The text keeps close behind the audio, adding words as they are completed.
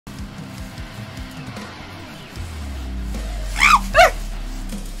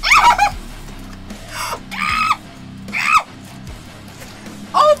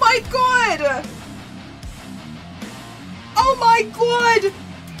my god!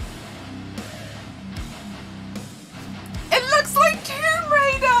 It looks like Tomb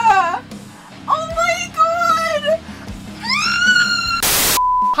Raider! Oh my god!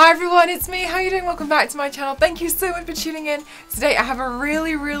 Hi everyone, it's me. How are you doing? Welcome back to my channel. Thank you so much for tuning in. Today I have a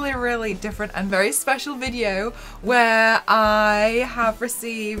really different and very special video where I have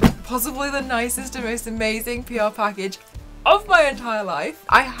received possibly the nicest and most amazing PR package of my entire life.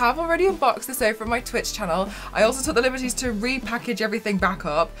 I have already unboxed this over from my Twitch channel. I also took the liberties to repackage everything back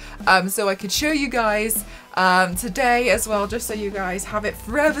up so I could show you guys today as well, just so you guys have it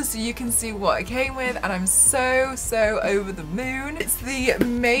forever so you can see what it came with, and I'm so over the moon. It's the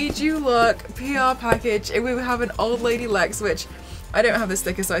Madeyewlook PR package. We have an old lady Lex, which I don't have the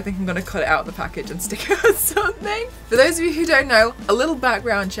sticker, so I think I'm going to cut it out of the package and stick it on something. For those of you who don't know, a little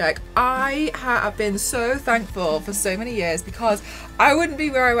background check. I have been so thankful for so many years because I wouldn't be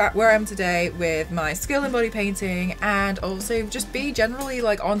where I am today with my skill in body painting and also just be generally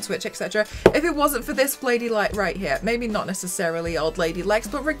like on Twitch, etc. if it wasn't for this lady like right here. Maybe not necessarily old lady Lex,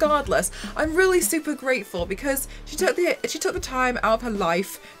 but regardless, I'm really super grateful because she took the time out of her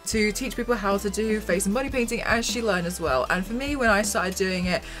life to teach people how to do face and body painting as she learned as well. And for me, when I started doing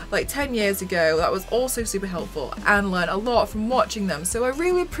it like 10 years ago, that was also super helpful and learned a lot from watching them. So I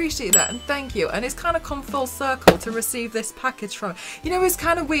really appreciate that and thank you. And it's kind of come full circle to receive this package from, you know, it's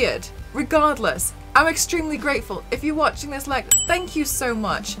kind of weird. Regardless, I'm extremely grateful. If you're watching this, like, thank you so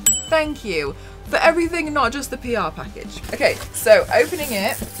much. Thank you for everything, not just the PR package. Okay, so opening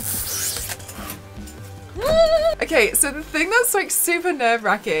it. Okay, so the thing that's like super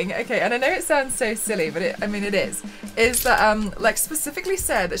nerve-wracking, okay, and I know it sounds so silly, but I mean it is that Lex specifically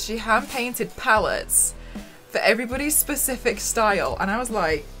said that she hand-painted palettes for everybody's specific style, and I was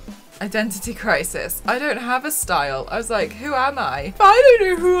like, identity crisis. I don't have a style. I was like, who am I? If I don't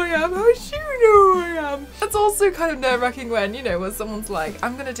know who I am, how should you know who I am? That's also kind of nerve-wracking when, you know, when someone's like,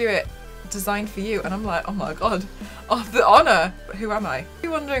 I'm gonna do it designed for you, and I'm like, oh my god, oh the honor, but who am I?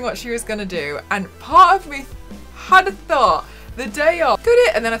 You're wondering what she was gonna do, and part of me had a thought the day off, could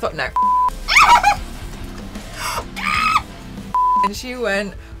it? And then I thought, no. And she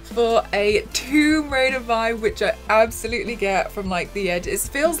went for a Tomb Raider vibe, which I absolutely get from like the edge. It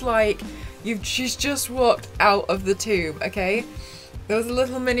feels like she's just walked out of the tomb, okay? There was a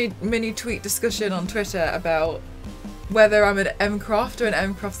little mini tweet discussion on Twitter about whether I'm an M-Croft or an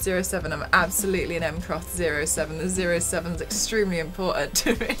M-Croft 07. I'm absolutely an M-Croft 07. The 07 is extremely important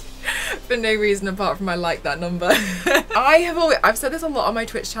to me for no reason apart from I like that number. I've said this a lot on my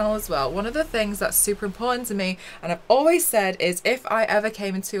Twitch channel as well. One of the things that's super important to me, and I've always said, is if I ever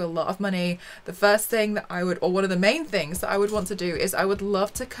came into a lot of money, the first thing that I would, or one of the main things that I would want to do, is I would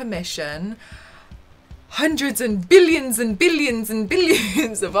love to commission hundreds and billions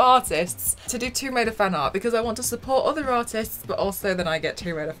of artists to do Tomb Raider fan art, because I want to support other artists, but also then I get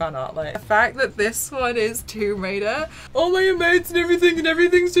Tomb Raider fan art. Like the fact that this one is Tomb Raider, all my emotes and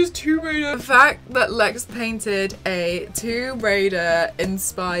everything's just Tomb Raider. The fact that Lex painted a Tomb Raider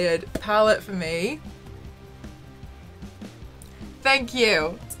inspired palette for me, thank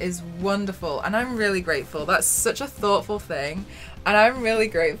you, is wonderful, and I'm really grateful. That's such a thoughtful thing, and I'm really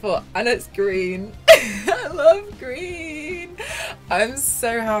grateful, and it's green. I love green. I'm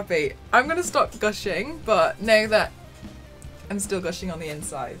so happy. I'm gonna stop gushing, but know that I'm still gushing on the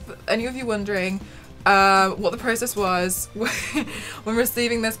inside. But any of you wondering what the process was when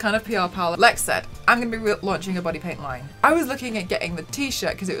receiving this kind of PR palette, Lex said, I'm gonna be launching a body paint line. I was looking at getting the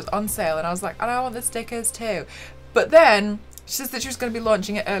t-shirt because it was on sale, and I was like, and I want the stickers too. But then she says that she was going to be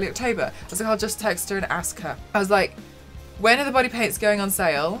launching it early October. I was like, I'll just text her and ask her. I was like, when are the body paints going on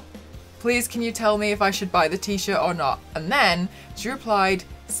sale? Please, can you tell me if I should buy the t-shirt or not? And then she replied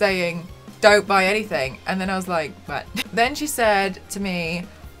saying, don't buy anything. And then I was like, what? Then she said to me,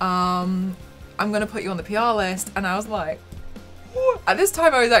 I'm going to put you on the PR list. And I was like, what? At this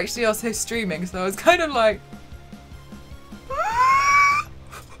time I was actually also streaming, so I was kind of like,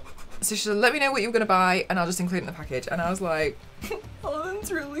 so she said, let me know what you're going to buy and I'll just include it in the package. And I was like, oh,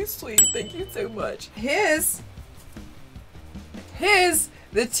 that's really sweet. Thank you so much. Here's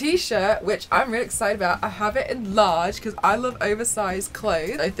the t-shirt, which I'm really excited about. I have it in large because I love oversized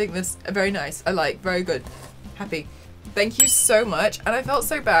clothes. I think this is very nice. I like, very good. Happy. Thank you so much. And I felt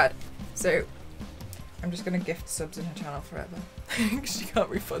so bad. So I'm just going to gift subs in her channel forever. She can't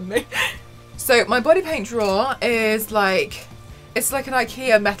refund me. So my body paint drawer is like, it's like an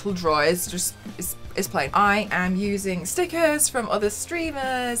IKEA metal drawer. It's plain. I am using stickers from other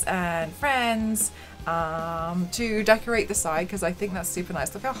streamers and friends to decorate the side because I think that's super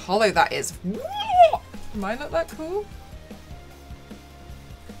nice. Look how hollow that is. Mine look that cool?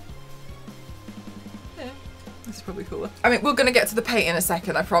 Yeah. This is probably cooler. I mean, we're gonna get to the paint in a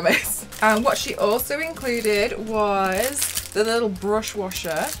second, I promise. And what she also included was the little brush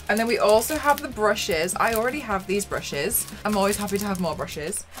washer. And then we also have the brushes. I already have these brushes. I'm always happy to have more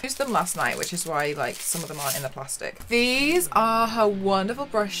brushes. I used them last night, which is why like some of them aren't in the plastic. These are her wonderful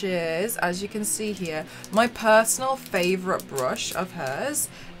brushes, as you can see here. My personal favorite brush of hers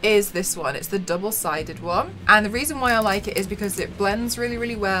is this one. It's the double-sided one, and the reason why I like it is because it blends really,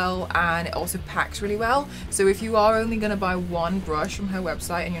 really well, and it also packs really well. So if you are only going to buy one brush from her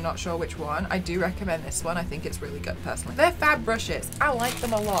website and you're not sure which one, I do recommend this one. I think it's really good personally. They're fab brushes. I like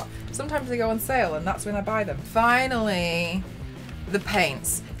them a lot. Sometimes they go on sale and that's when I buy them. Finally, the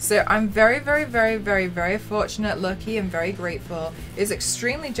paints. So I'm very, very, very, very, very fortunate, lucky, and very grateful. It's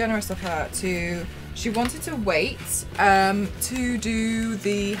extremely generous of her to, she wanted to wait to do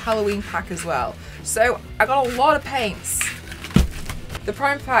the Halloween pack as well. So I got a lot of paints. The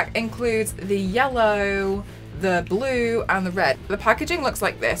primer pack includes the yellow, the blue, and the red. The packaging looks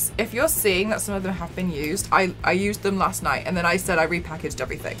like this. If you're seeing that some of them have been used, I used them last night, and then I said I repackaged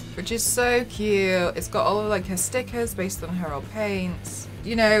everything, which is so cute. It's got all of like her stickers based on her old paints.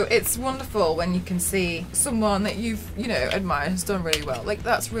 You know, it's wonderful when you can see someone that you've, you know, admired has done really well. Like,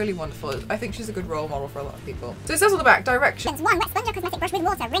 that's really wonderful. I think she's a good role model for a lot of people. So it says on the back, directions. 1. Wet sponge or cosmetic brush with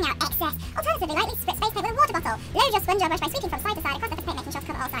water, wring out excess. Alternatively, lightly spritz space paint with a water bottle. Load your sponge or brush by sweeping from side to side across the paint, making sure to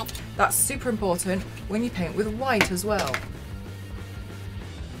cover all sides. That's super important when you paint with white as well.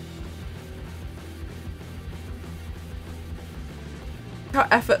 How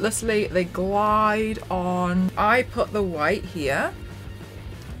effortlessly they glide on. I put the white here,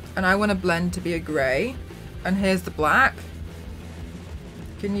 and I want to blend to be a grey, and here's the black.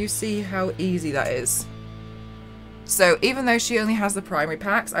 Can you see how easy that is? So even though she only has the primary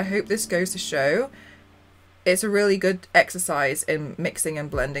packs, I hope this goes to show it's a really good exercise in mixing and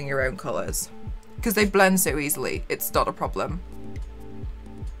blending your own colours, because they blend so easily. It's not a problem.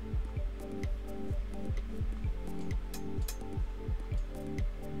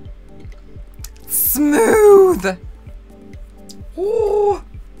 Smooth! Ooh!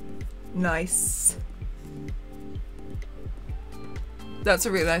 Nice. That's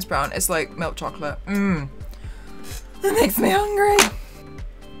a really nice brown. It's like milk chocolate. Mmm. That makes me hungry.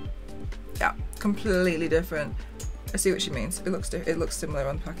 Yeah, completely different. I see what she means. It looks similar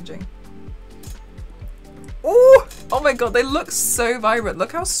on the packaging. Ooh! Oh my god, they look so vibrant.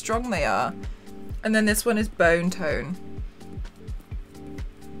 Look how strong they are. And then this one is bone tone.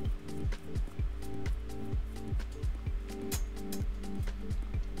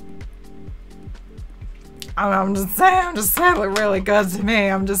 I'm just saying, they look really good to me.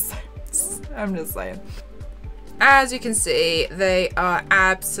 I'm just saying. As you can see, they are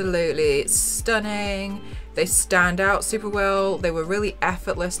absolutely stunning. They stand out super well. They were really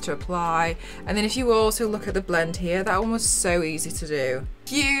effortless to apply. And then if you also look at the blend here, that one was so easy to do.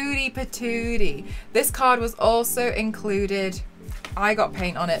 Cutie patootie. This card was also included. I got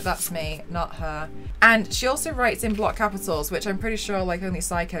paint on it, that's me, not her. And she also writes in block capitals, which I'm pretty sure like only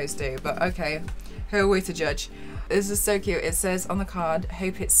psychos do, but okay. Who are we to judge? This is so cute. It says on the card,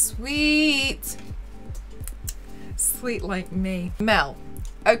 hope it's sweet. Sweet like me. Mel.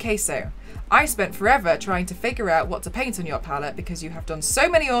 Okay, so I spent forever trying to figure out what to paint on your palette because you have done so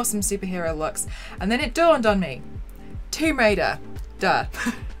many awesome superhero looks, and then it dawned on me. Tomb Raider. Duh.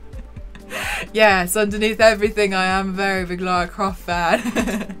 Yes, underneath everything I am a very big Lara Croft fan.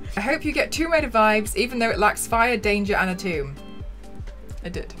 I hope you get Tomb Raider vibes even though it lacks fire, danger, and a tomb. I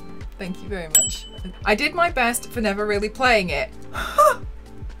did. Thank you very much. I did my best for never really playing it.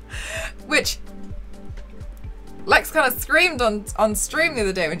 Which Lex kind of screamed on stream the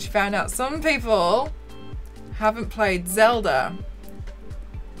other day when she found out some people haven't played Zelda.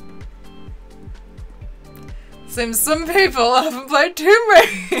 Some people haven't played Tomb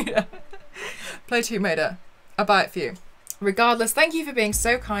Raider. Play Tomb Raider. I'll buy it for you. Regardless, thank you for being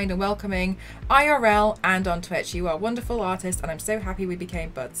so kind and welcoming IRL and on Twitch. You are a wonderful artist and I'm so happy we became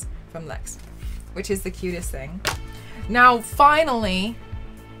buds. From Lex, which is the cutest thing. Now finally,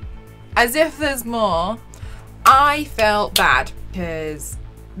 as if there's more, I felt bad because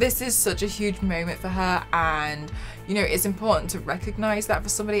this is such a huge moment for her, and you know it's important to recognize that for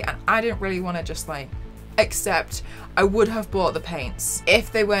somebody, and I didn't really want to just like accept. I would have bought the paints if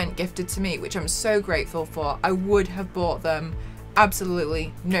they weren't gifted to me, which I'm so grateful for. I would have bought them,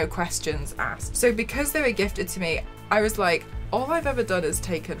 absolutely no questions asked. So because they were gifted to me, I was like, all I've ever done is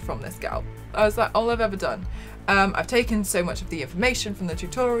taken from this gal. I was like, all I've ever done. I've taken so much of the information from the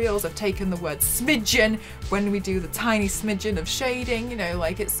tutorials. I've taken the word smidgen when we do the tiny smidgen of shading, you know,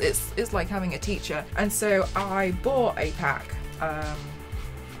 like it's like having a teacher. And so I bought a pack.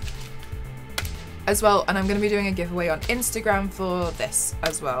 as well, and I'm going to be doing a giveaway on Instagram for this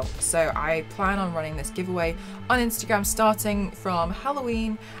as well. So I plan on running this giveaway on Instagram starting from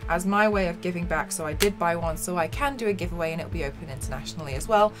Halloween as my way of giving back. So I did buy one, so I can do a giveaway, and it'll be open internationally as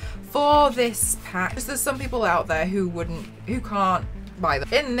well for this pack. Because there's some people out there who can't buy them.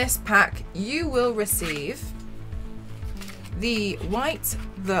 In this pack, you will receive the white,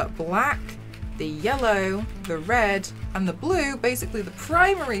 the black, the yellow, the red, and the blue, basically the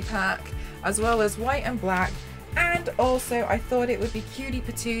primary pack, as well as white and black. And also I thought it would be cutie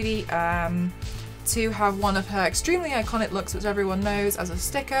patootie to have one of her extremely iconic looks, which everyone knows, as a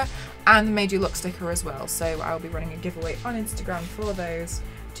sticker, and the Madeyewlook sticker as well. So I'll be running a giveaway on Instagram for those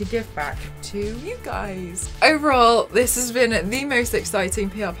to give back to you guys. Overall, this has been the most exciting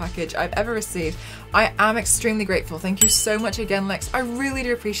PR package I've ever received. I am extremely grateful. Thank you so much again, Lex. I really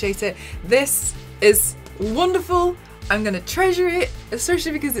do appreciate it. This is wonderful. I'm gonna treasure it,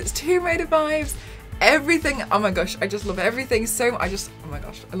 especially because it's Tomb Raider vibes. Everything, oh my gosh, I just love everything so much. Oh my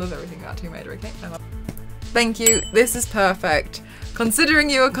gosh, I love everything about Tomb Raider, okay? Thank you, this is perfect. Considering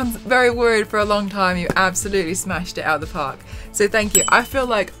you were very worried for a long time, you absolutely smashed it out of the park. So thank you. I feel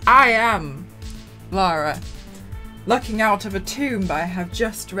like I am Lara, lucking out of a tomb I have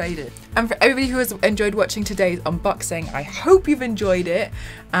just raided. And for everybody who has enjoyed watching today's unboxing, I hope you've enjoyed it.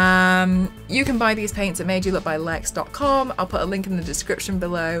 You can buy these paints at madeyewlookbylex.com. I'll put a link in the description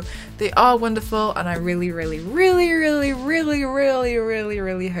below. They are wonderful, and I really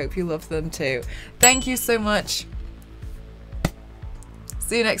hope you love them too. Thank you so much.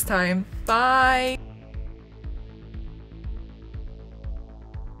 See you next time. Bye.